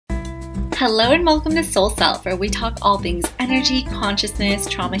Hello and welcome to Soul Self, where we talk all things energy, consciousness,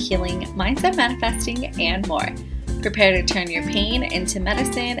 trauma healing, mindset manifesting, and more. Prepare to turn your pain into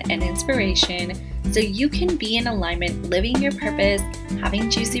medicine and inspiration so you can be in alignment, living your purpose,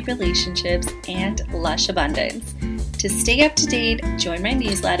 having juicy relationships, and lush abundance. To stay up to date, join my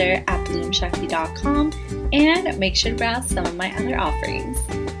newsletter at bloomshakti.com and make sure to browse some of my other offerings.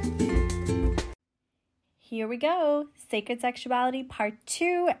 Here we go, Sacred Sexuality Part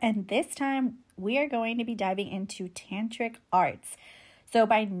 2, and this time we are going to be diving into Tantric arts. So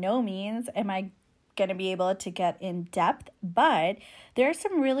by no means am I going to be able to get in depth, but there are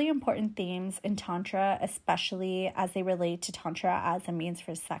some really important themes in Tantra, especially as they relate to Tantra as a means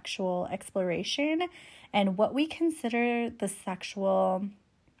for sexual exploration and what we consider the sexual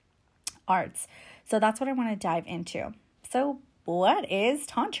arts. So that's what I want to dive into. So what is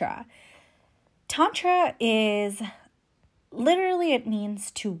Tantra? Tantra is literally, it means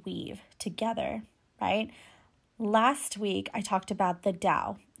to weave together, right? Last week, I talked about the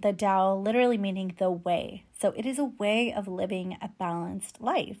Tao literally meaning the way. So it is a way of living a balanced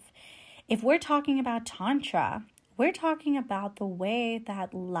life. If we're talking about Tantra, we're talking about the way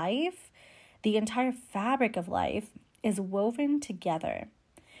that life, the entire fabric of life, is woven together.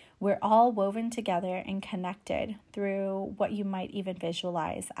 We're all woven together and connected through what you might even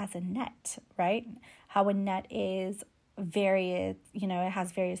visualize as a net, right? How a net is various, it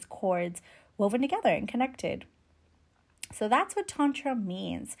has various cords woven together and connected. So that's what Tantra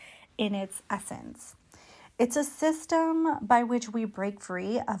means in its essence. It's a system by which we break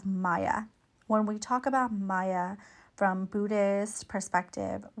free of Maya. When we talk about Maya from Buddhist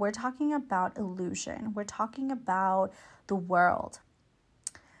perspective, we're talking about illusion. We're talking about the world.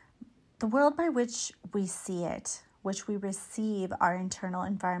 The world by which we see it, which we receive our internal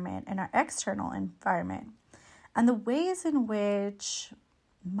environment and our external environment, and the ways in which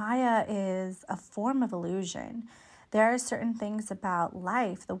Maya is a form of illusion. There are certain things about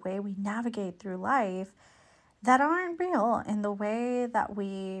life, the way we navigate through life, that aren't real in the way that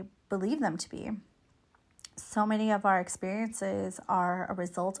we believe them to be. So many of our experiences are a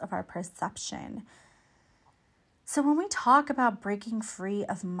result of our perception. So when we talk about breaking free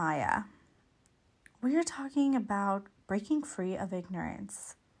of Maya, we are talking about breaking free of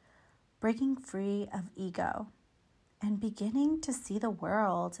ignorance, breaking free of ego, and beginning to see the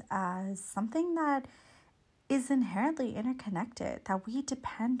world as something that is inherently interconnected, that we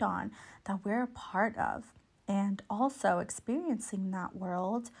depend on, that we're a part of, and also experiencing that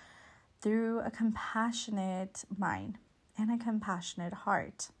world through a compassionate mind and a compassionate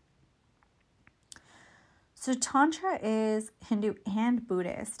heart. So Tantra is Hindu and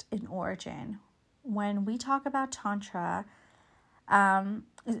Buddhist in origin. When we talk about Tantra,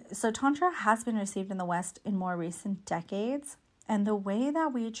 so Tantra has been received in the West in more recent decades. And the way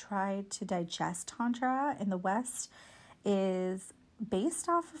that we try to digest Tantra in the West is based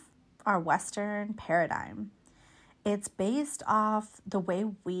off of our Western paradigm. It's based off the way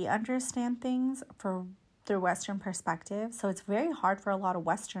we understand things through Western perspective. So it's very hard for a lot of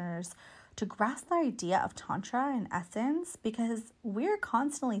Westerners to grasp the idea of Tantra in essence, because we're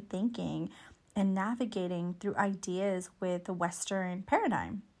constantly thinking and navigating through ideas with the Western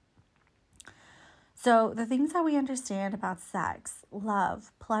paradigm. So the things that we understand about sex,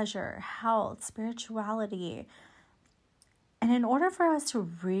 love, pleasure, health, spirituality, and in order for us to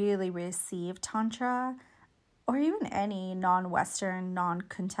really receive Tantra, or even any non-Western,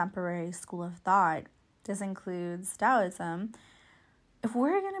 non-contemporary school of thought, this includes Taoism, if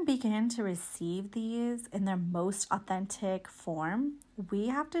we're going to begin to receive these in their most authentic form, we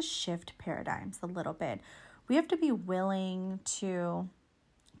have to shift paradigms a little bit. We have to be willing to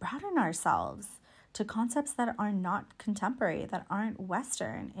broaden ourselves to concepts that are not contemporary, that aren't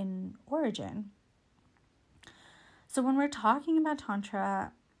Western in origin. So when we're talking about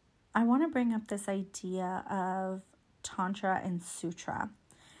Tantra, I want to bring up this idea of Tantra and Sutra.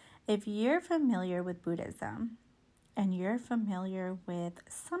 If you're familiar with Buddhism, and you're familiar with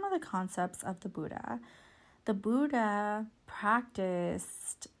some of the concepts of the Buddha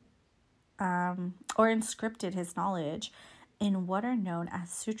practiced or inscripted his knowledge in what are known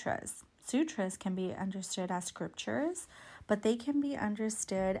as sutras. Sutras can be understood as scriptures, but they can be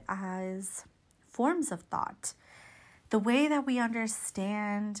understood as forms of thought. The way that we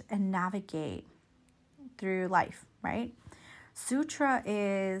understand and navigate through life, right? Sutra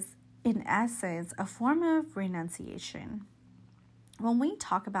is, in essence, a form of renunciation. When we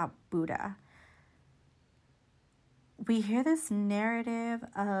talk about Buddha, we hear this narrative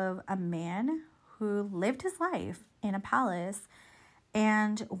of a man who lived his life in a palace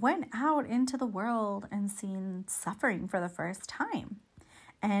and went out into the world and seen suffering for the first time.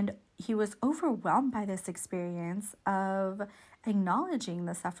 And he was overwhelmed by this experience of acknowledging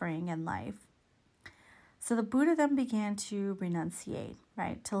the suffering in life. So the Buddha then began to renunciate,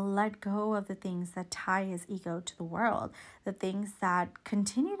 right? To let go of the things that tie his ego to the world, the things that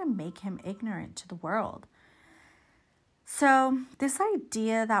continue to make him ignorant to the world. So this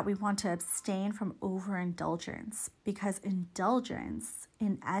idea that we want to abstain from overindulgence, because indulgence,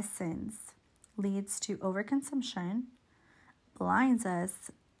 in essence, leads to overconsumption, blinds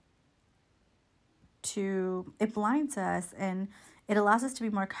us, and it allows us to be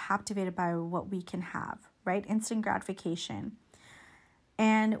more captivated by what we can have, right? Instant gratification.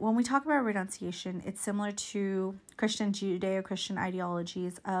 And when we talk about renunciation, it's similar to Judeo-Christian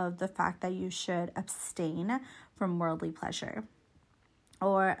ideologies of the fact that you should abstain from worldly pleasure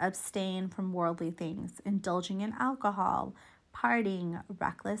or abstain from worldly things, indulging in alcohol, partying,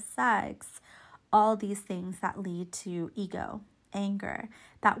 reckless sex, all these things that lead to ego, anger,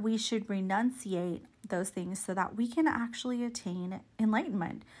 that we should renunciate those things so that we can actually attain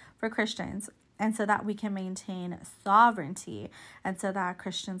enlightenment for Christians, and so that we can maintain sovereignty, and so that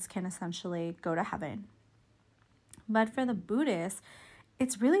Christians can essentially go to heaven. But for the Buddhists,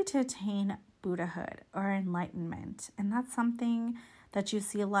 it's really to attain Buddhahood or enlightenment. And that's something that you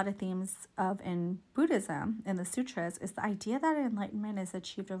see a lot of themes of in Buddhism, in the sutras, is the idea that enlightenment is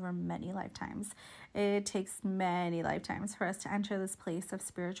achieved over many lifetimes. It takes many lifetimes for us to enter this place of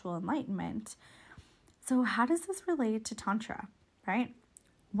spiritual enlightenment. So how does this relate to Tantra, right?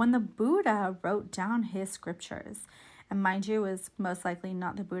 When the Buddha wrote down his scriptures, and mind you, is most likely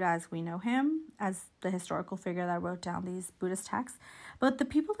not the Buddha as we know him, as the historical figure that wrote down these Buddhist texts, but the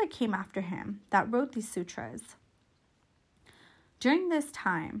people that came after him that wrote these sutras. During this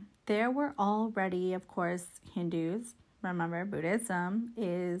time, there were already, of course, Hindus. Remember, Buddhism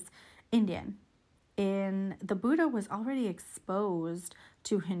is Indian. And the Buddha was already exposed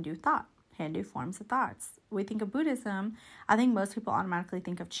to Hindu thought, Hindu forms of thoughts. We think of Buddhism, I think most people automatically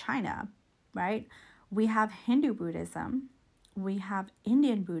think of China, right? We have Hindu Buddhism, we have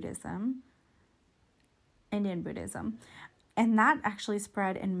Indian Buddhism, and that actually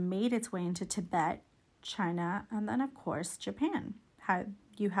spread and made its way into Tibet, China, and then of course Japan.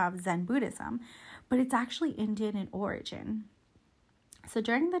 You have Zen Buddhism, but it's actually Indian in origin. So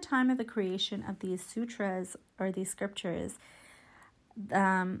during the time of the creation of these sutras or these scriptures,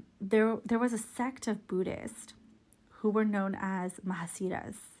 there was a sect of Buddhists who were known as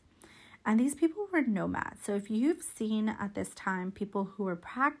Mahasiddhas. And these people were nomads. So if you've seen at this time people who were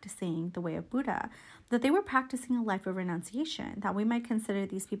practicing the way of Buddha, that they were practicing a life of renunciation, that we might consider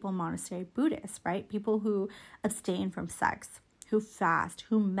these people monastery Buddhists, right? People who abstain from sex, who fast,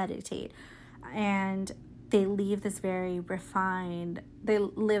 who meditate, and they live this very refined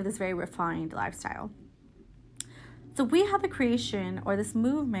lifestyle. So we have the creation or this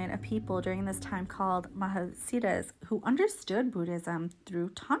movement of people during this time called Mahasiddhas who understood Buddhism through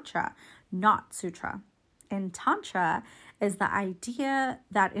Tantra, not Sutra. And Tantra is the idea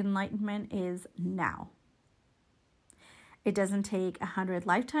that enlightenment is now. It doesn't take 100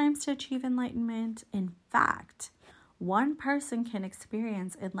 lifetimes to achieve enlightenment. In fact, one person can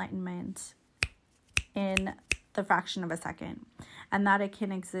experience enlightenment in the fraction of a second, and that it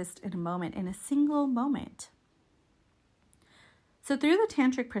can exist in a moment, in a single moment. So through the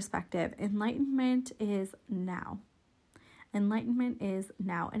Tantric perspective, enlightenment is now. Enlightenment is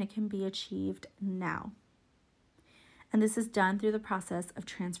now, and it can be achieved now. And this is done through the process of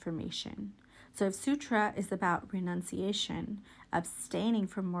transformation. So if Sutra is about renunciation, abstaining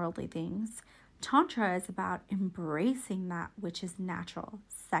from worldly things, Tantra is about embracing that which is natural,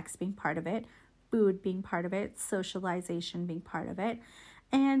 sex being part of it, food being part of it, socialization being part of it,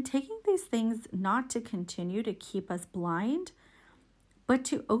 and taking these things not to continue to keep us blind, but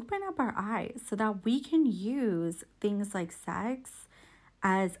to open up our eyes so that we can use things like sex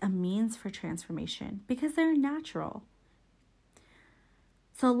as a means for transformation because they're natural.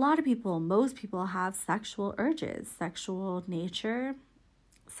 So a lot of people, most people have sexual urges, sexual nature,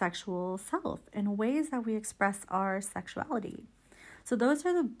 sexual self, and ways that we express our sexuality. So those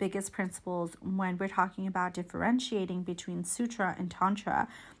are the biggest principles when we're talking about differentiating between Sutra and Tantra,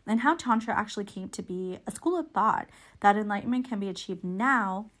 and how Tantra actually came to be a school of thought that enlightenment can be achieved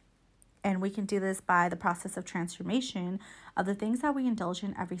now, and we can do this by the process of transformation of the things that we indulge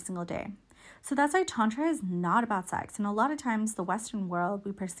in every single day. So that's why Tantra is not about sex. And a lot of times the Western world,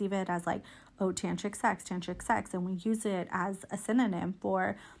 we perceive it as like, oh, tantric sex, and we use it as a synonym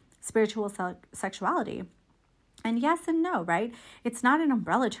for spiritual sexuality. And yes and no, right? It's not an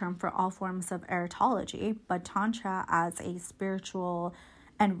umbrella term for all forms of eritology, but Tantra as a spiritual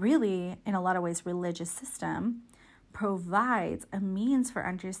and really, in a lot of ways, religious system provides a means for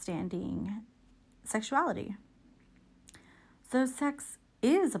understanding sexuality. So sex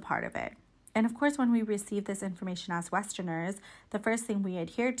is a part of it. And of course, when we receive this information as Westerners, the first thing we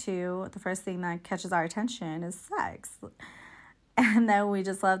adhere to, the first thing that catches our attention is sex. And then we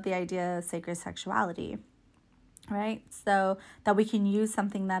just love the idea of sacred sexuality, right? So that we can use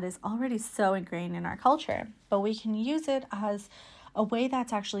something that is already so ingrained in our culture, but we can use it as a way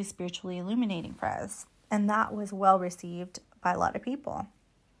that's actually spiritually illuminating for us. And that was well received by a lot of people.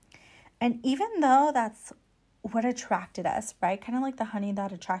 And even though that's what attracted us, right? Kind of like the honey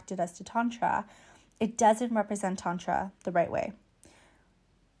that attracted us to Tantra, it doesn't represent Tantra the right way.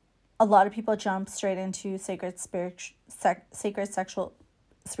 A lot of people jump straight into sacred sexual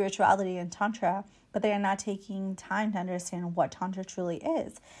spirituality and Tantra, but they are not taking time to understand what Tantra truly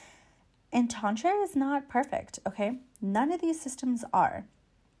is. And Tantra is not perfect, okay? None of these systems are.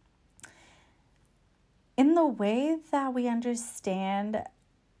 In the way that we understand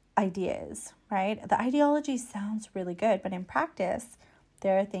ideas, right? The ideology sounds really good, but in practice,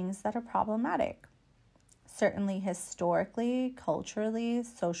 there are things that are problematic. Certainly historically, culturally,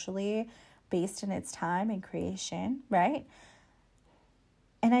 socially, based in its time and creation, right?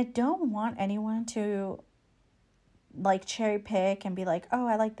 And I don't want anyone to like cherry pick and be like, oh,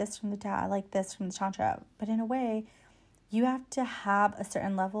 I like this from the Tao, I like this from the Tantra. But in a way, you have to have a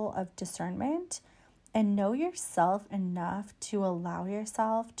certain level of discernment and know yourself enough to allow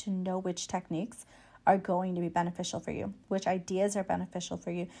yourself to know which techniques are going to be beneficial for you, which ideas are beneficial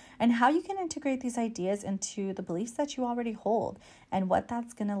for you, and how you can integrate these ideas into the beliefs that you already hold and what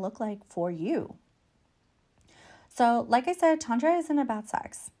that's going to look like for you. So, like I said, Tantra isn't about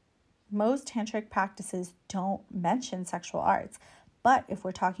sex. Most tantric practices don't mention sexual arts, but if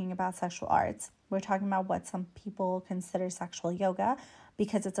we're talking about sexual arts, we're talking about what some people consider sexual yoga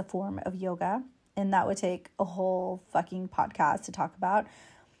because it's a form of yoga. And that would take a whole fucking podcast to talk about,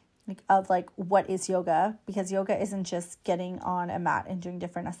 like what is yoga? Because yoga isn't just getting on a mat and doing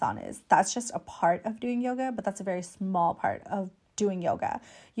different asanas. That's just a part of doing yoga, but that's a very small part of doing yoga.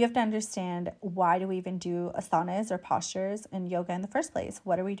 You have to understand, why do we even do asanas or postures in yoga in the first place?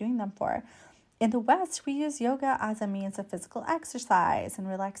 What are we doing them for? In the West, we use yoga as a means of physical exercise and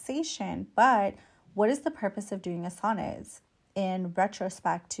relaxation, but what is the purpose of doing asanas? In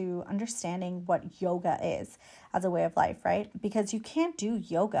retrospect to understanding what yoga is as a way of life, right? Because you can't do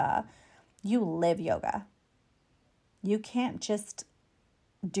yoga, you live yoga. You can't just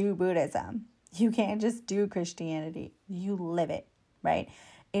do Buddhism. You can't just do Christianity. You live it, right?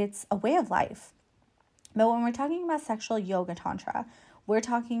 It's a way of life. But when we're talking about sexual yoga tantra, we're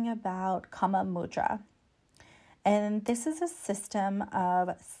talking about Kama Mudra. And this is a system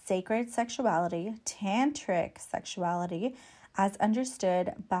of sacred sexuality, tantric sexuality, as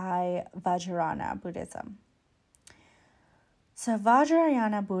understood by Vajrayana Buddhism. So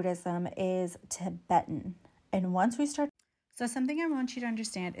Vajrayana Buddhism is Tibetan. And once we start... So something I want you to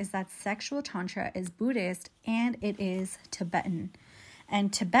understand is that sexual tantra is Buddhist and it is Tibetan.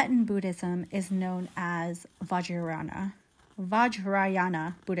 And Tibetan Buddhism is known as Vajrayana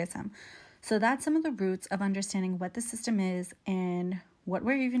Buddhism. So that's some of the roots of understanding what the system is and what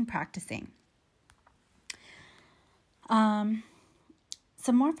we're even practicing.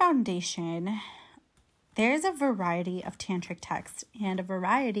 Some more foundation. There's a variety of tantric texts and a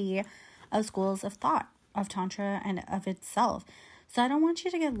variety of schools of thought of tantra and of itself. So I don't want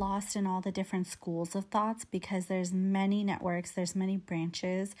you to get lost in all the different schools of thoughts, because there's many networks, there's many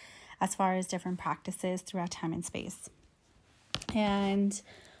branches as far as different practices throughout time and space. And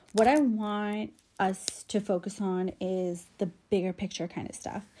what I want us to focus on is the bigger picture kind of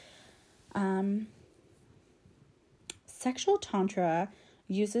stuff. Sexual tantra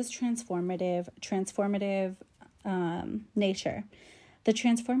uses transformative nature. The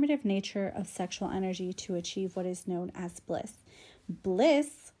transformative nature of sexual energy to achieve what is known as bliss.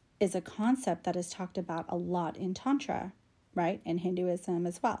 Bliss is a concept that is talked about a lot in Tantra, right? In Hinduism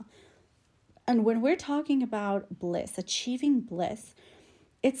as well. And when we're talking about bliss, achieving bliss,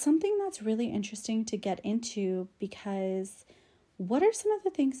 it's something that's really interesting to get into, because what are some of the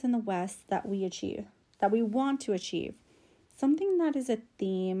things in the West that we achieve, that we want to achieve? Something that is a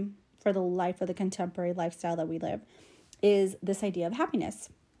theme for the life of the contemporary lifestyle that we live is this idea of happiness,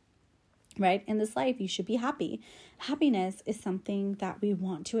 right? In this life, you should be happy. Happiness is something that we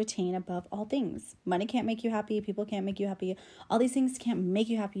want to attain above all things. Money can't make you happy. People can't make you happy. All these things can't make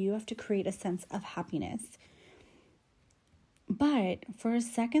you happy. You have to create a sense of happiness. But for a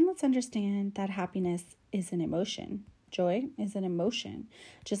second, let's understand that happiness is an emotion. Joy is an emotion.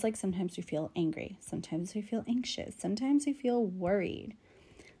 Just like sometimes we feel angry. Sometimes we feel anxious. Sometimes we feel worried.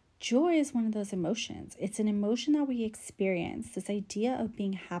 joy is one of those emotions. It's an emotion that we experience. This idea of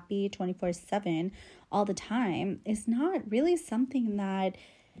being happy 24/7 all the time is not really something that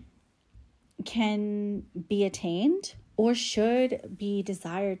can be attained or should be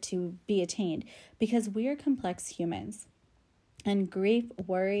desired to be attained, because we are complex humans. And grief,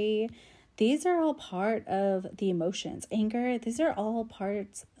 worry, these are all part of the emotions. Anger, these are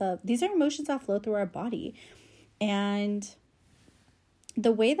emotions that flow through our body. And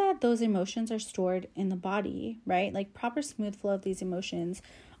the way that those emotions are stored in the body, right? Like proper smooth flow of these emotions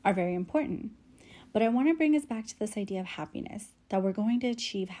are very important. But I want to bring us back to this idea of happiness, that we're going to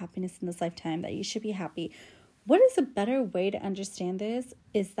achieve happiness in this lifetime, that you should be happy. What is a better way to understand this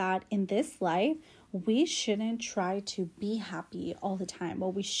is that in this life, we shouldn't try to be happy all the time.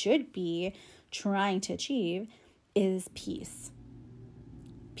 What we should be trying to achieve is peace,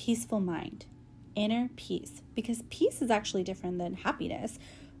 peaceful mind, inner peace, because peace is actually different than happiness.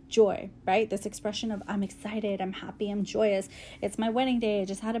 Joy, right? This expression of I'm excited, I'm happy, I'm joyous. It's my wedding day. I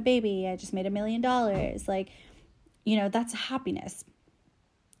just had a baby. I just made $1 million. Like, that's happiness.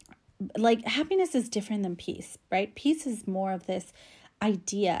 Like happiness is different than peace, right? Peace is more of this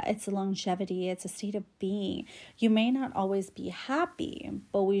idea. It's a longevity. It's a state of being. You may not always be happy,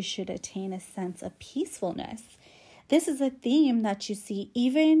 but we should attain a sense of peacefulness. This is a theme that you see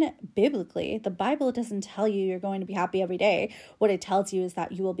even biblically. The Bible doesn't tell you you're going to be happy every day. What it tells you is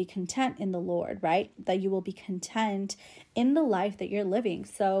that you will be content in the Lord, right? That you will be content in the life that you're living.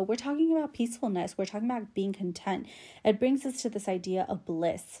 So we're talking about peacefulness. We're talking about being content. It brings us to this idea of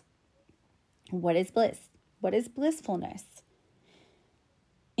bliss. What is bliss? What is blissfulness?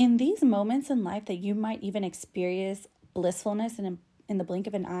 In these moments in life that you might even experience blissfulness in the blink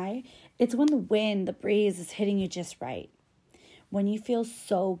of an eye, it's when the wind, the breeze is hitting you just right. When you feel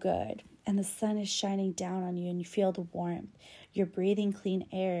so good and the sun is shining down on you and you feel the warmth, you're breathing clean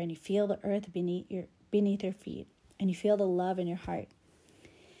air and you feel the earth beneath your feet and you feel the love in your heart.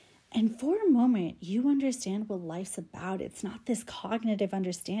 And for a moment, you understand what life's about. It's not this cognitive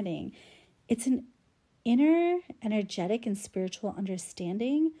understanding. It's an inner, energetic, and spiritual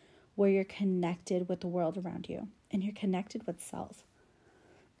understanding where you're connected with the world around you and you're connected with self.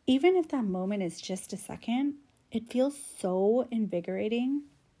 Even if that moment is just a second, it feels so invigorating.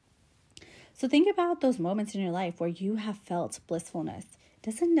 So think about those moments in your life where you have felt blissfulness. It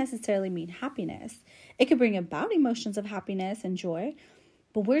doesn't necessarily mean happiness. It could bring about emotions of happiness and joy,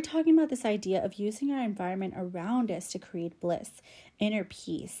 but we're talking about this idea of using our environment around us to create bliss, inner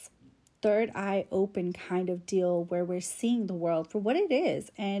peace, third eye open kind of deal where we're seeing the world for what it is.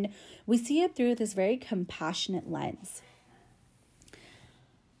 And we see it through this very compassionate lens.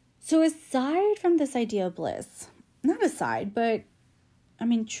 So aside from this idea of bliss, not aside, but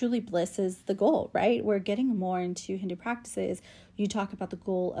truly bliss is the goal, right? We're getting more into Hindu practices. You talk about the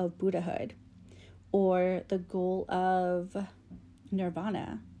goal of Buddhahood or the goal of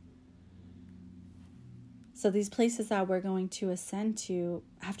nirvana. So these places that we're going to ascend to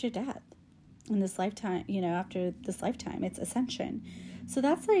after death in this lifetime, after this lifetime, it's ascension. So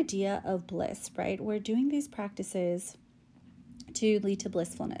that's the idea of bliss, right? We're doing these practices to lead to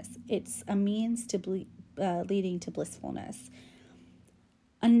blissfulness. It's a means to leading to blissfulness.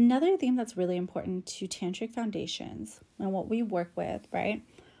 Another theme that's really important to tantric foundations and what we work with, right,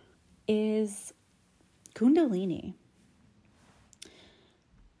 is Kundalini.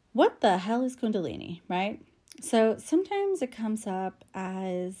 What the hell is Kundalini, right? So sometimes it comes up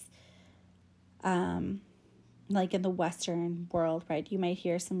as like in the Western world, right? You might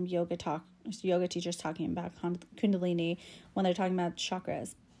hear some yoga teachers talking about Kundalini when they're talking about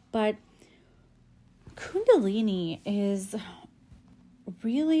chakras. But Kundalini is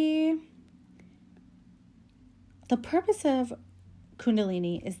really, the purpose of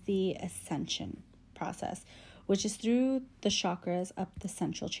Kundalini is the ascension process, which is through the chakras up the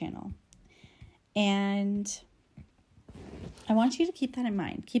central channel. And I want you to keep that in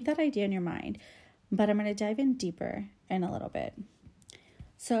mind. Keep that idea in your mind. But I'm going to dive in deeper in a little bit.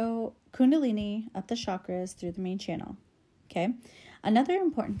 So Kundalini up the chakras through the main channel. Okay. Another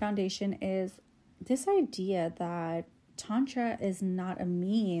important foundation is this idea that Tantra is not a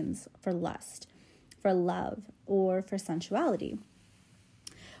means for lust, for love, or for sensuality.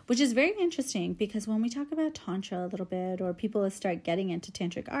 Which is very interesting because when we talk about Tantra a little bit, or people start getting into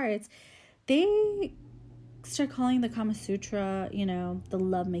Tantric arts, they start calling the Kama Sutra, the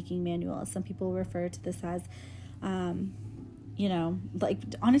lovemaking manual. Some people refer to this as,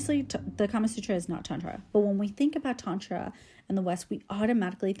 honestly, the Kama Sutra is not Tantra. But when we think about Tantra in the West, we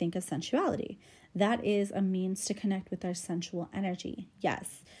automatically think of sensuality. That is a means to connect with our sensual energy.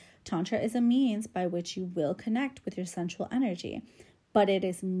 Yes, Tantra is a means by which you will connect with your sensual energy. but it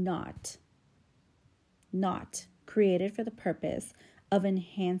is not created for the purpose of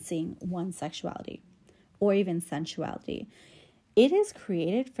enhancing one's sexuality or even sensuality. It is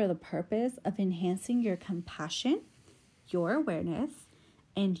created for the purpose of enhancing your compassion, your awareness,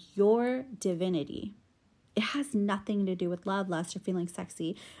 and your divinity. It has nothing to do with love, lust, or feeling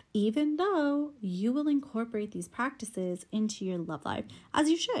sexy, even though you will incorporate these practices into your love life, as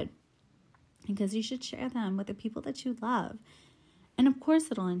you should, because you should share them with the people that you love. And of course,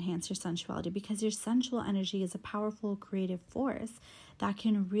 it'll enhance your sensuality because your sensual energy is a powerful creative force that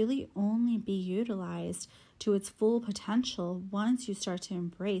can really only be utilized to its full potential once you start to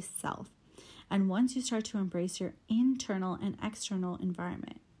embrace self and once you start to embrace your internal and external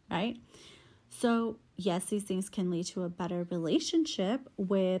environment, right? So yes, these things can lead to a better relationship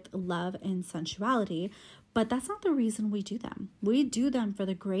with love and sensuality, but that's not the reason we do them. We do them for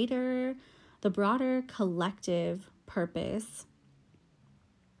the broader collective purpose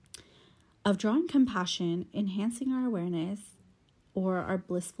of drawing compassion, enhancing our awareness or our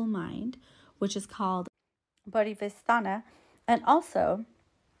blissful mind, which is called Bodhisvana. And also,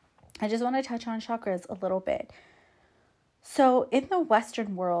 I just want to touch on chakras a little bit. So in the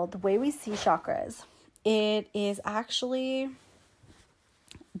Western world, the way we see chakras, it is actually,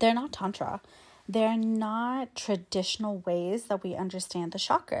 they're not tantra. They're not traditional ways that we understand the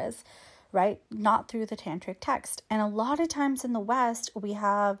chakras, right? Not through the tantric text. And a lot of times in the West, we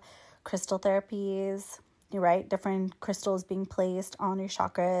have crystal therapies, right? Different crystals being placed on your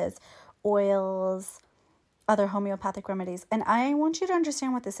chakras, oils, other homeopathic remedies. And I want you to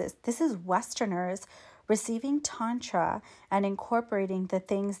understand what this is. This is Westerners receiving tantra and incorporating the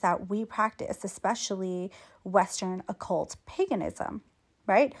things that we practice, especially Western occult paganism,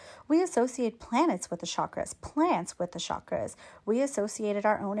 right? We associate planets with the chakras, plants with the chakras. We associated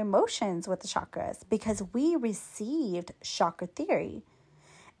our own emotions with the chakras because we received chakra theory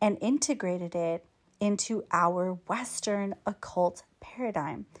and integrated it into our Western occult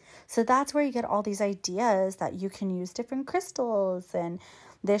paradigm. So that's where you get all these ideas that you can use different crystals and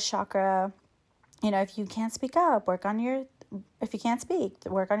this chakra. If you can't speak up, if you can't speak,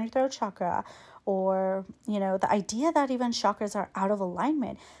 work on your throat chakra. Or, the idea that even chakras are out of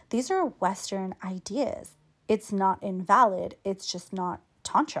alignment. These are Western ideas. It's not invalid. It's just not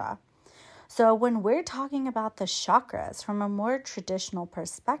tantra. So when we're talking about the chakras from a more traditional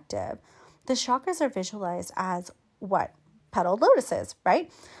perspective, the chakras are visualized as what? Petaled lotuses,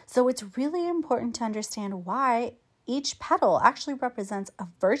 right? So it's really important to understand why each petal actually represents a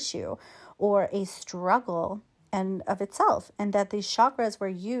virtue or a struggle and of itself, and that these chakras were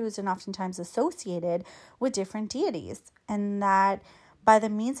used and oftentimes associated with different deities, and that by the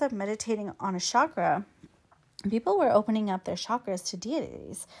means of meditating on a chakra, people were opening up their chakras to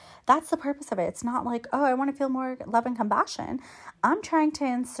deities. That's the purpose of it. It's not like, oh, I want to feel more love and compassion. I'm trying to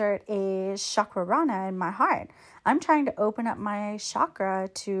insert a chakrarana in my heart. I'm trying to open up my chakra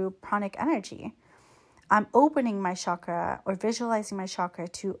to pranic energy. I'm opening my chakra or visualizing my chakra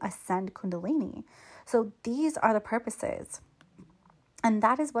to ascend kundalini. So these are the purposes. And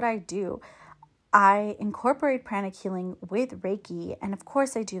that is what I do. I incorporate pranic healing with Reiki. And of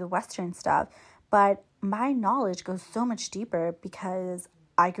course, I do the Western stuff. But my knowledge goes so much deeper because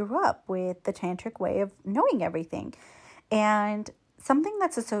I grew up with the tantric way of knowing everything. And something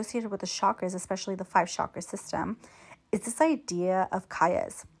that's associated with the chakras, especially the 5 chakra system, is this idea of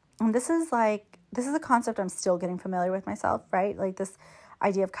kayas. And this is a concept I'm still getting familiar with myself, right? Like this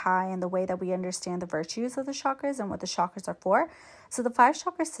idea of kai and the way that we understand the virtues of the chakras and what the chakras are for. So the 5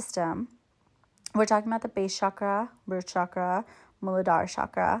 chakra system, we're talking about the base chakra, root chakra, muladhara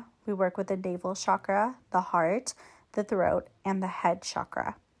chakra. We work with the navel chakra, the heart, the throat, and the head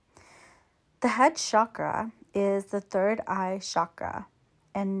chakra. The head chakra is the third eye chakra.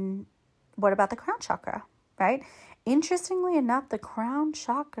 And what about the crown chakra, right? Interestingly enough, the crown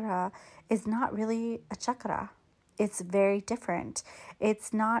chakra is not really a chakra. It's very different.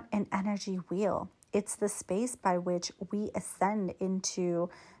 It's not an energy wheel. It's the space by which we ascend into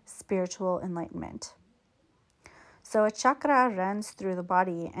spiritual enlightenment. So a chakra runs through the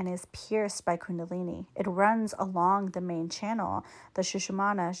body and is pierced by kundalini. It runs along the main channel, the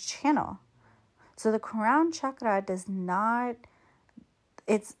Sushumna channel. So the crown chakra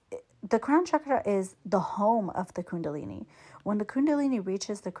the crown chakra is the home of the kundalini. When the kundalini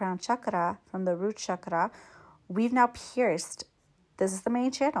reaches the crown chakra from the root chakra, we've now pierced, this is the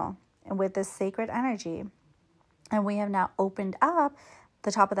main channel, and with this sacred energy. And we have now opened up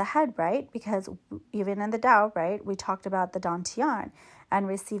the top of the head, right? Because even in the Tao, right, we talked about the Dantian and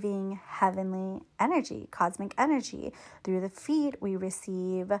receiving heavenly energy, cosmic energy. Through the feet, we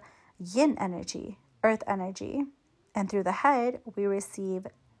receive yin energy, earth energy. And through the head, we receive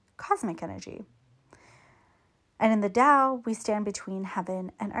cosmic energy. And in the Tao, we stand between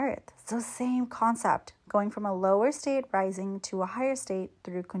heaven and earth. So same concept, going from a lower state, rising to a higher state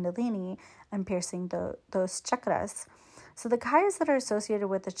through Kundalini and piercing those chakras. So the kayas that are associated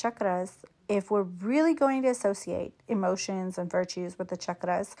with the chakras, if we're really going to associate emotions and virtues with the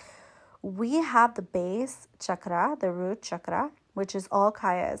chakras, we have the base chakra, the root chakra, which is all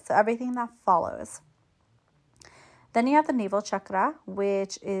kayas, so everything that follows. Then you have the navel chakra,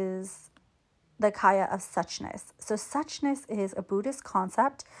 which is the kaya of suchness. So suchness is a Buddhist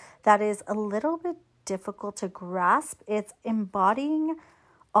concept that is a little bit difficult to grasp. It's embodying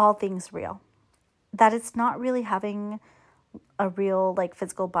all things real. That it's not really having a real like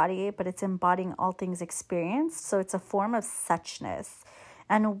physical body, but it's embodying all things experienced. So it's a form of suchness.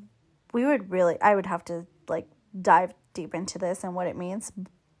 And I would have to like dive deep into this and what it means,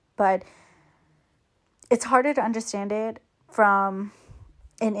 but it's harder to understand it from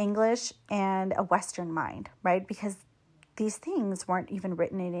in English and a Western mind, right? Because these things weren't even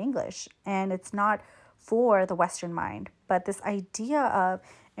written in English, and it's not for the Western mind. But this idea of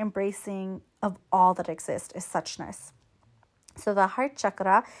embracing of all that exists is suchness. So the heart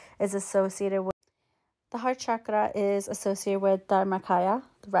chakra is associated with Dharmakaya,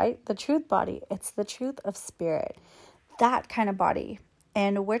 right? The truth body. It's the truth of spirit, that kind of body.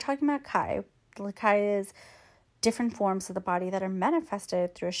 And we're talking about Kai. The Kai is different forms of the body that are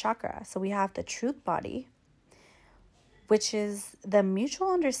manifested through a chakra. So we have the truth body, which is the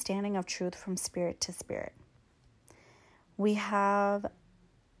mutual understanding of truth from spirit to spirit. We have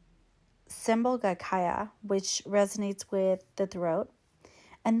Sambhogakaya, which resonates with the throat,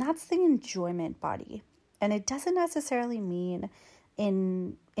 and that's the enjoyment body. And it doesn't necessarily mean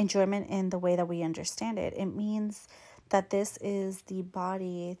in enjoyment in the way that we understand it. It means that this is the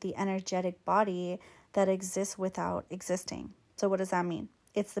body, the energetic body that exists without existing. So what does that mean?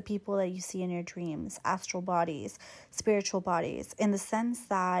 It's the people that you see in your dreams, astral bodies, spiritual bodies, in the sense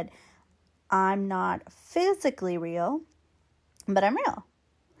that I'm not physically real, but I'm real.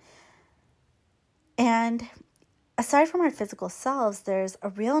 And aside from our physical selves, there's a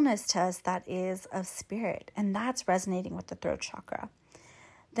realness to us that is of spirit, and that's resonating with the throat chakra.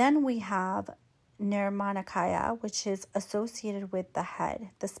 Then we have Nirmanakaya, which is associated with the head,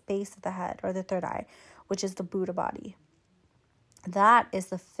 the space of the head, or the third eye, which is the Buddha body. That is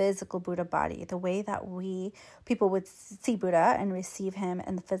the physical Buddha body, the way that people would see Buddha and receive him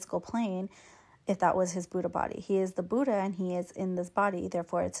in the physical plane if that was his Buddha body. He is the Buddha and he is in this body,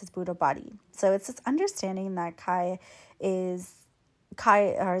 therefore it's his Buddha body. So it's this understanding that Kai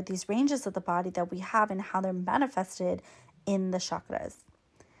are these ranges of the body that we have and how they're manifested in the chakras.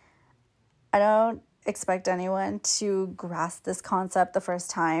 I don't expect anyone to grasp this concept the first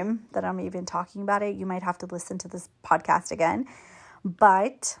time that I'm even talking about it. You might have to listen to this podcast again.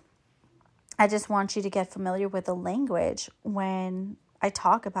 But I just want you to get familiar with the language when I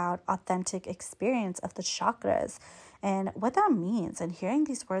talk about authentic experience of the chakras and what that means, and hearing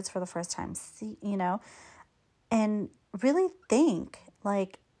these words for the first time, and really think,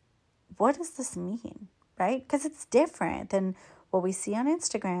 like, what does this mean, right? Because it's different than what we see on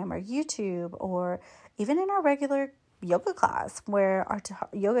Instagram or YouTube or even in our regular yoga class where our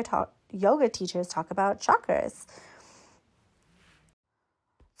yoga teachers talk about chakras.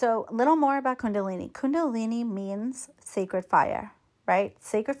 So a little more about Kundalini. Kundalini means sacred fire, right?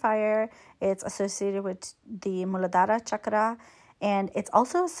 Sacred fire, it's associated with the Muladhara chakra, and it's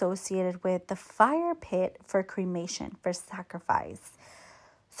also associated with the fire pit for cremation, for sacrifice.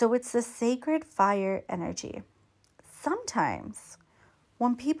 So it's the sacred fire energy. Sometimes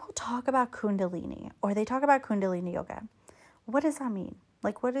when people talk about Kundalini or they talk about Kundalini yoga, what does that mean?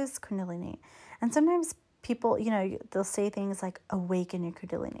 Like, what is Kundalini? And sometimes people, they'll say things like awaken your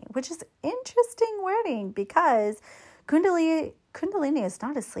Kundalini, which is interesting wording because Kundalini is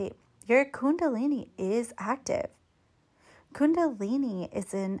not asleep. Your Kundalini is active. Kundalini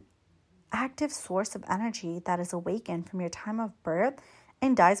is an active source of energy that is awakened from your time of birth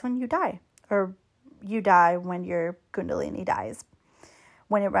and dies when you die, or you die when your Kundalini dies,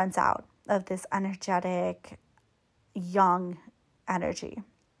 when it runs out of this energetic, young energy.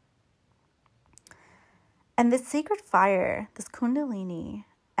 And this sacred fire, this Kundalini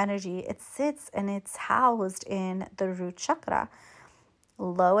energy, it sits and it's housed in the root chakra,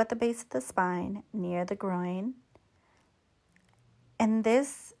 low at the base of the spine, near the groin. And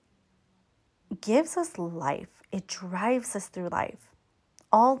this gives us life. It drives us through life.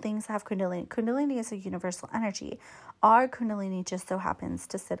 All things have Kundalini. Kundalini is a universal energy. Our Kundalini just so happens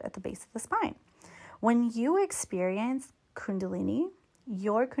to sit at the base of the spine. When you experience Kundalini,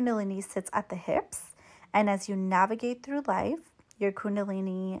 your Kundalini sits at the hips And as you navigate through life, your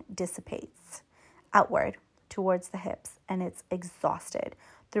Kundalini dissipates outward towards the hips, and it's exhausted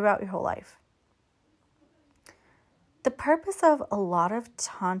throughout your whole life. The purpose of a lot of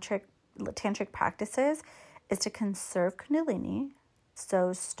tantric practices is to conserve Kundalini,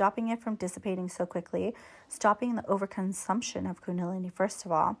 so stopping it from dissipating so quickly, stopping the overconsumption of Kundalini first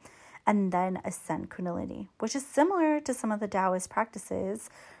of all, and then ascend Kundalini, which is similar to some of the Taoist practices,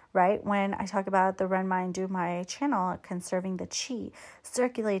 right? When I talk about the Ren Mind Do My channel, conserving the chi,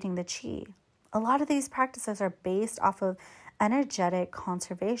 circulating the chi, a lot of these practices are based off of energetic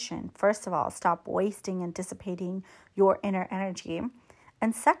conservation. First of all, stop wasting and dissipating your inner energy.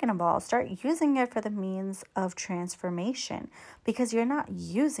 And second of all, start using it for the means of transformation, because you're not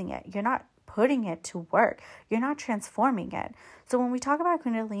using it. You're not putting it to work. You're not transforming it. So when we talk about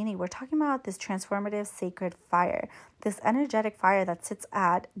Kundalini, we're talking about this transformative sacred fire, this energetic fire that sits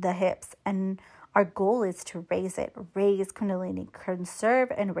at the hips. And our goal is to raise it, raise Kundalini, conserve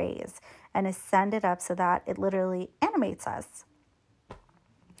and raise, and ascend it up so that it literally animates us.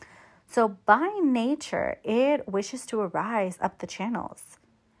 So by nature, it wishes to arise up the channels.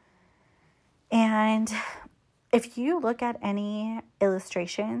 And if you look at any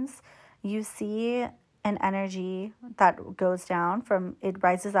illustrations, you see an energy that goes down it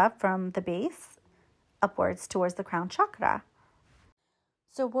rises up from the base upwards towards the crown chakra.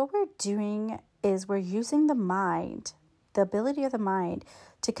 So what we're doing is we're using the mind, the ability of the mind,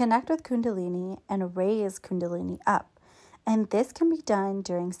 to connect with Kundalini and raise Kundalini up. And this can be done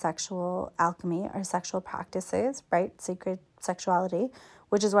during sexual alchemy or sexual practices, right? Sacred sexuality,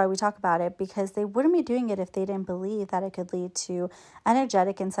 which is why we talk about it, because they wouldn't be doing it if they didn't believe that it could lead to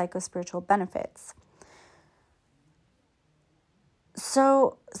energetic and psychospiritual benefits.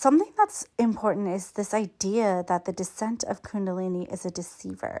 So something that's important is this idea that the descent of Kundalini is a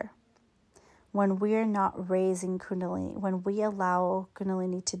deceiver. When we're not raising Kundalini, when we allow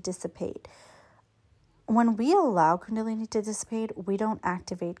Kundalini to dissipate, we don't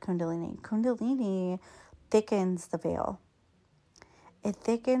activate Kundalini. Kundalini thickens the veil. It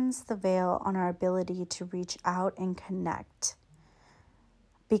thickens the veil on our ability to reach out and connect,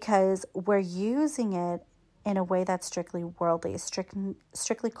 because we're using it in a way that's strictly worldly,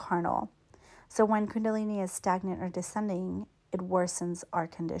 strictly carnal. So when Kundalini is stagnant or descending, it worsens our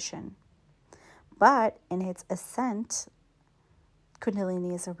condition. But in its ascent,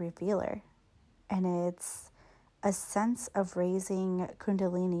 Kundalini is a revealer. And it's a sense of raising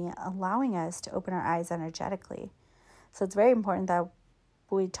Kundalini, allowing us to open our eyes energetically. So it's very important that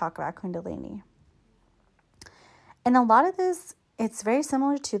we talk about Kundalini. And a lot of this, it's very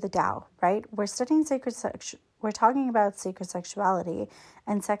similar to the Tao, right? We're studying we're talking about sacred sexuality,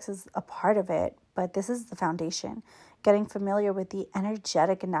 and sex is a part of it, but this is the foundation. Getting familiar with the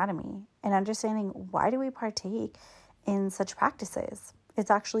energetic anatomy and understanding why do we partake in such practices.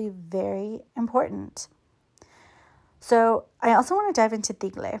 It's actually very important. So I also want to dive into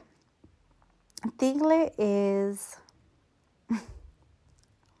Tigle. Tigle is,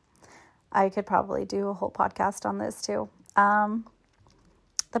 I could probably do a whole podcast on this too.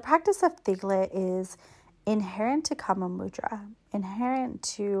 The practice of Tigle is inherent to Kama Mudra, inherent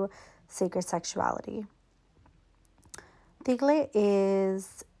to sacred sexuality. Tigle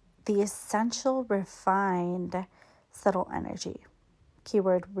is the essential, refined, subtle energy.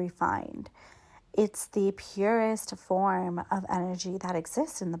 Keyword refined. It's the purest form of energy that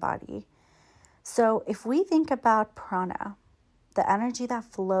exists in the body. So if we think about prana, the energy that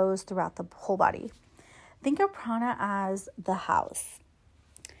flows throughout the whole body, think of prana as the house.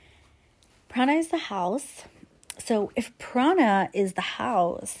 Prana is the house. So if prana is the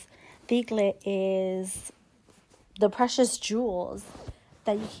house, Tigle is the precious jewels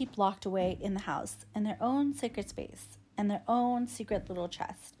that you keep locked away in the house in their own sacred space and their own secret little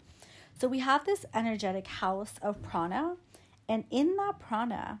chest. So we have this energetic house of prana, and in that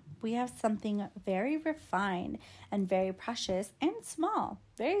prana, we have something very refined and very precious and small,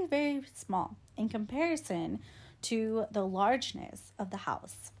 very, very small in comparison to the largeness of the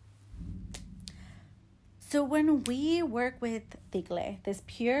house. So when we work with Tigle, this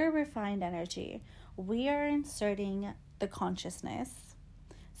pure, refined energy, we are inserting the consciousness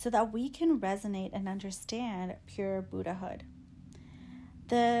so that we can resonate and understand pure Buddhahood.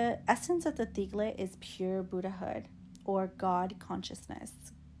 The essence of the Tigle is pure Buddhahood or God consciousness,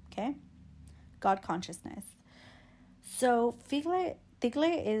 okay? God consciousness. So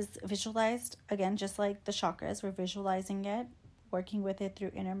Tigle is visualized, again, just like the chakras, we're visualizing it, working with it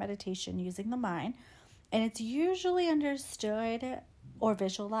through inner meditation using the mind. And it's usually understood or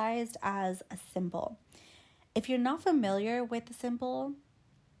visualized as a symbol. If you're not familiar with the symbol,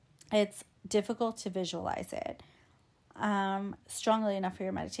 it's difficult to visualize it strongly enough for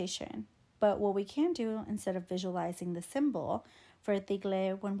your meditation. But what we can do instead of visualizing the symbol for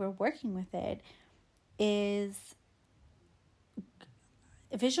tigle when we're working with it is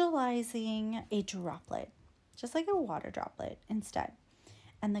visualizing a droplet, just like a water droplet instead.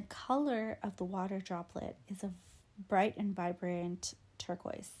 And the color of the water droplet is a bright and vibrant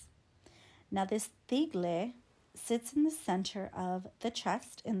turquoise. Now this tigle sits in the center of the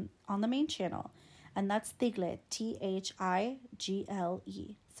chest on the main channel, and that's tigle, Thigle.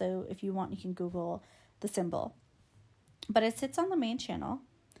 So if you want, you can Google the symbol. But it sits on the main channel,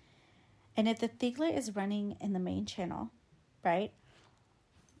 and if the tigle is running in the main channel, right,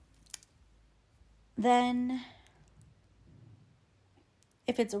 then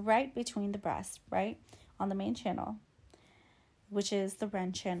if it's right between the breast, right, on the main channel, which is the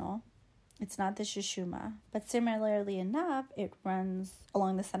Ren channel, it's not the Sushumna, but similarly enough, it runs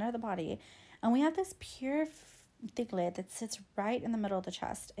along the center of the body. And we have this pure tigle that sits right in the middle of the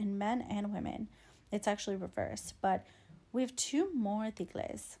chest in men and women. It's actually reversed, but we have two more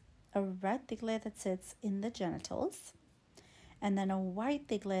tigles. A red tigle that sits in the genitals, and then a white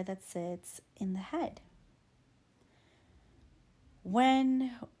tigle that sits in the head.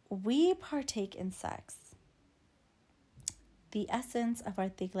 When we partake in sex, the essence of our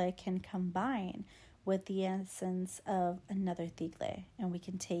tigle can combine with the essence of another tigle, and we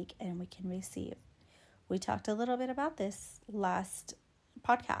can take and we can receive. We talked a little bit about this last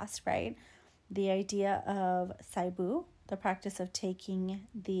podcast, right? The idea of saibu, the practice of taking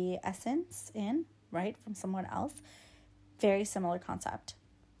the essence in, right, from someone else. Very similar concept.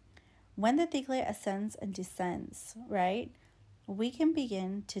 When the tigle ascends and descends, right, we can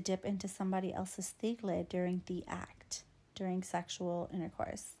begin to dip into somebody else's tigle during the act, during sexual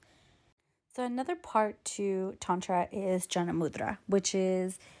intercourse. So another part to Tantra is Jana Mudra, which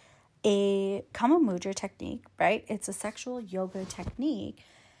is a Kama Mudra technique, right? It's a sexual yoga technique,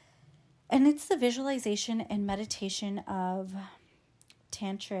 and it's the visualization and meditation of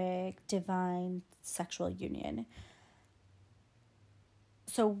tantric, divine sexual union.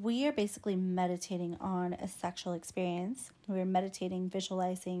 So we are basically meditating on a sexual experience. We're meditating,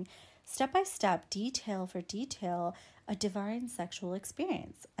 visualizing step by step, detail for detail, a divine sexual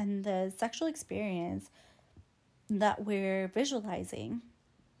experience. And the sexual experience that we're visualizing,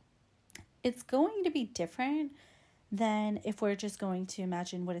 it's going to be different than if we're just going to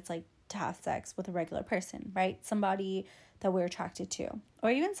imagine what it's like to have sex with a regular person, right? Somebody that we're attracted to, or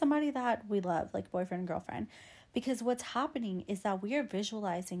even somebody that we love, like boyfriend and girlfriend. Because what's happening is that we are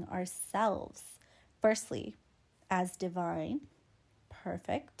visualizing ourselves, firstly, as divine,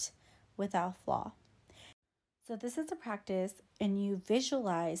 perfect, without flaw. So this is a practice, and you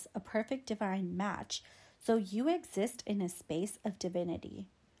visualize a perfect divine match. So you exist in a space of divinity,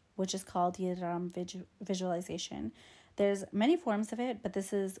 which is called Yidam visualization. There's many forms of it, but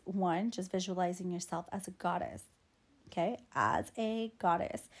this is one, just visualizing yourself as a goddess, okay? As a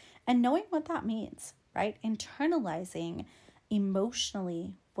goddess. And knowing what that means, right? Internalizing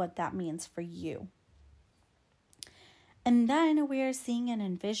emotionally what that means for you. And then we are seeing and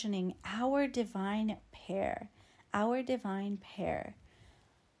envisioning our divine pair.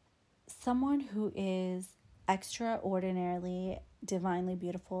 Someone who is extraordinarily, divinely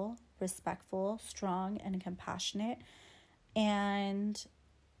beautiful, respectful, strong, and compassionate. And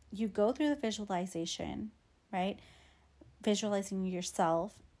you go through the visualization, right? Visualizing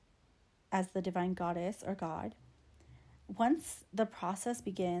yourself as the divine goddess or god. Once the process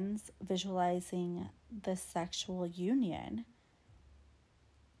begins, visualizing the sexual union,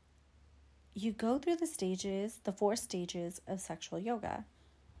 you go through the 4 stages of sexual yoga.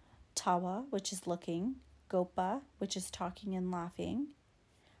 Tawa, which is looking. Gopa, which is talking and laughing.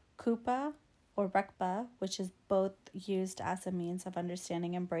 Kupa or Rekpa, which is both used as a means of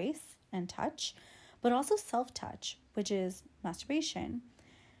understanding embrace and touch, but also self-touch, which is masturbation.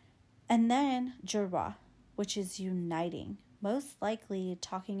 And then Jurwa, which is uniting, most likely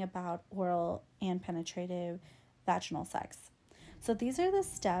talking about oral and penetrative vaginal sex. So these are the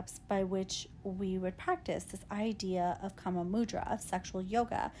steps by which we would practice this idea of Kama Mudra, of sexual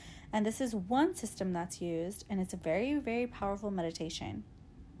yoga. And this is one system that's used, and it's a very, very powerful meditation.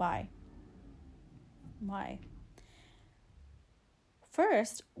 Why?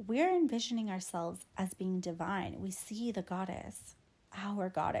 First, we're envisioning ourselves as being divine. We see the goddess, our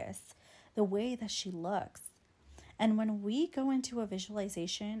goddess, the way that she looks. And when we go into a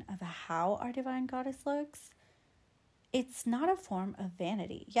visualization of how our divine goddess looks, it's not a form of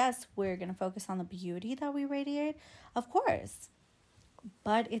vanity. Yes, we're going to focus on the beauty that we radiate, of course,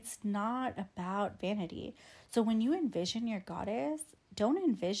 but it's not about vanity. So when you envision your goddess, don't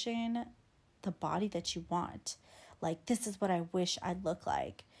envision the body that you want. Like, this is what I wish I'd look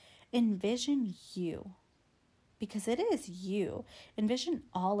like. Envision you, because it is you. Envision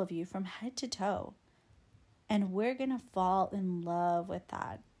all of you from head to toe. And we're going to fall in love with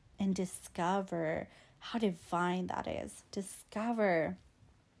that and discover how divine that is. Discover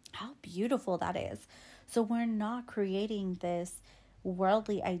how beautiful that is. So we're not creating this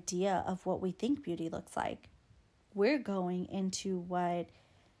worldly idea of what we think beauty looks like. We're going into what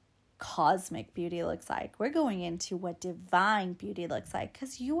cosmic beauty looks like. We're going into what divine beauty looks like,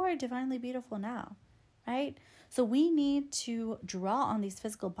 because you are divinely beautiful now, right? So we need to draw on these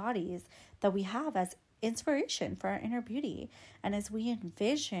physical bodies that we have as inspiration for our inner beauty. And as we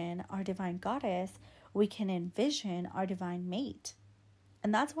envision our divine goddess, we can envision our divine mate.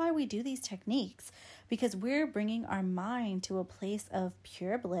 And that's why we do these techniques, because we're bringing our mind to a place of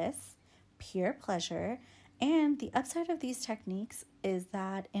pure bliss, pure pleasure. And the upside of these techniques is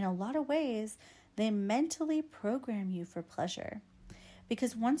that in a lot of ways, they mentally program you for pleasure.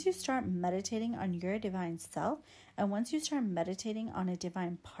 Because once you start meditating on your divine self, and once you start meditating on a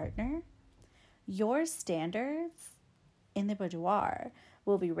divine partner, your standards in the boudoir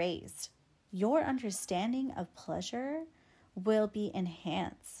will be raised. Your understanding of pleasure will be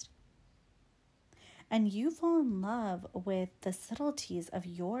enhanced. And you fall in love with the subtleties of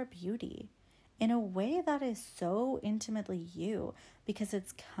your beauty in a way that is so intimately you, because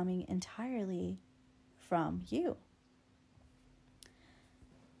it's coming entirely from you.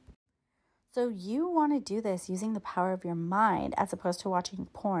 So you want to do this using the power of your mind as opposed to watching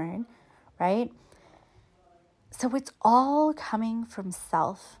porn, right? So it's all coming from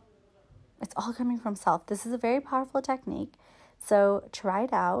self. It's all coming from self. This is a very powerful technique. So try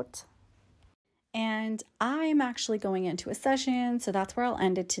it out. And I'm actually going into a session, so that's where I'll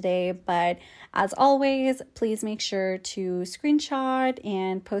end it today. But as always, please make sure to screenshot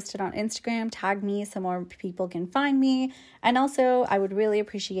and post it on Instagram. Tag me so more people can find me. And also, I would really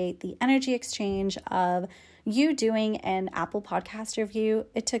appreciate the energy exchange of you doing an Apple Podcast review.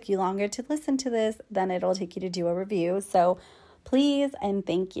 It took you longer to listen to this than it'll take you to do a review. So please and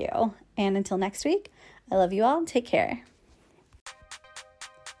thank you. And until next week, I love you all. Take care.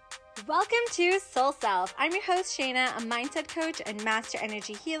 Welcome to Soul Self. I'm your host, Shayna, a mindset coach and master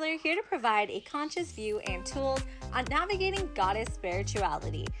energy healer, here to provide a conscious view and tools on navigating goddess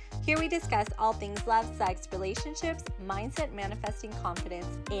spirituality. Here we discuss all things love, sex, relationships, mindset, manifesting, confidence,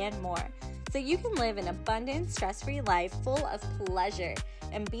 and more, so you can live an abundant, stress-free life full of pleasure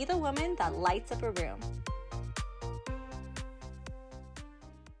and be the woman that lights up a room.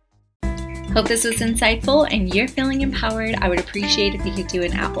 Hope this was insightful and you're feeling empowered. I would appreciate if you could do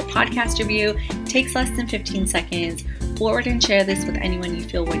an Apple Podcast review. It takes less than 15 seconds. Forward and share this with anyone you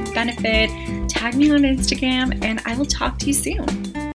feel would benefit. Tag me on Instagram and I will talk to you soon.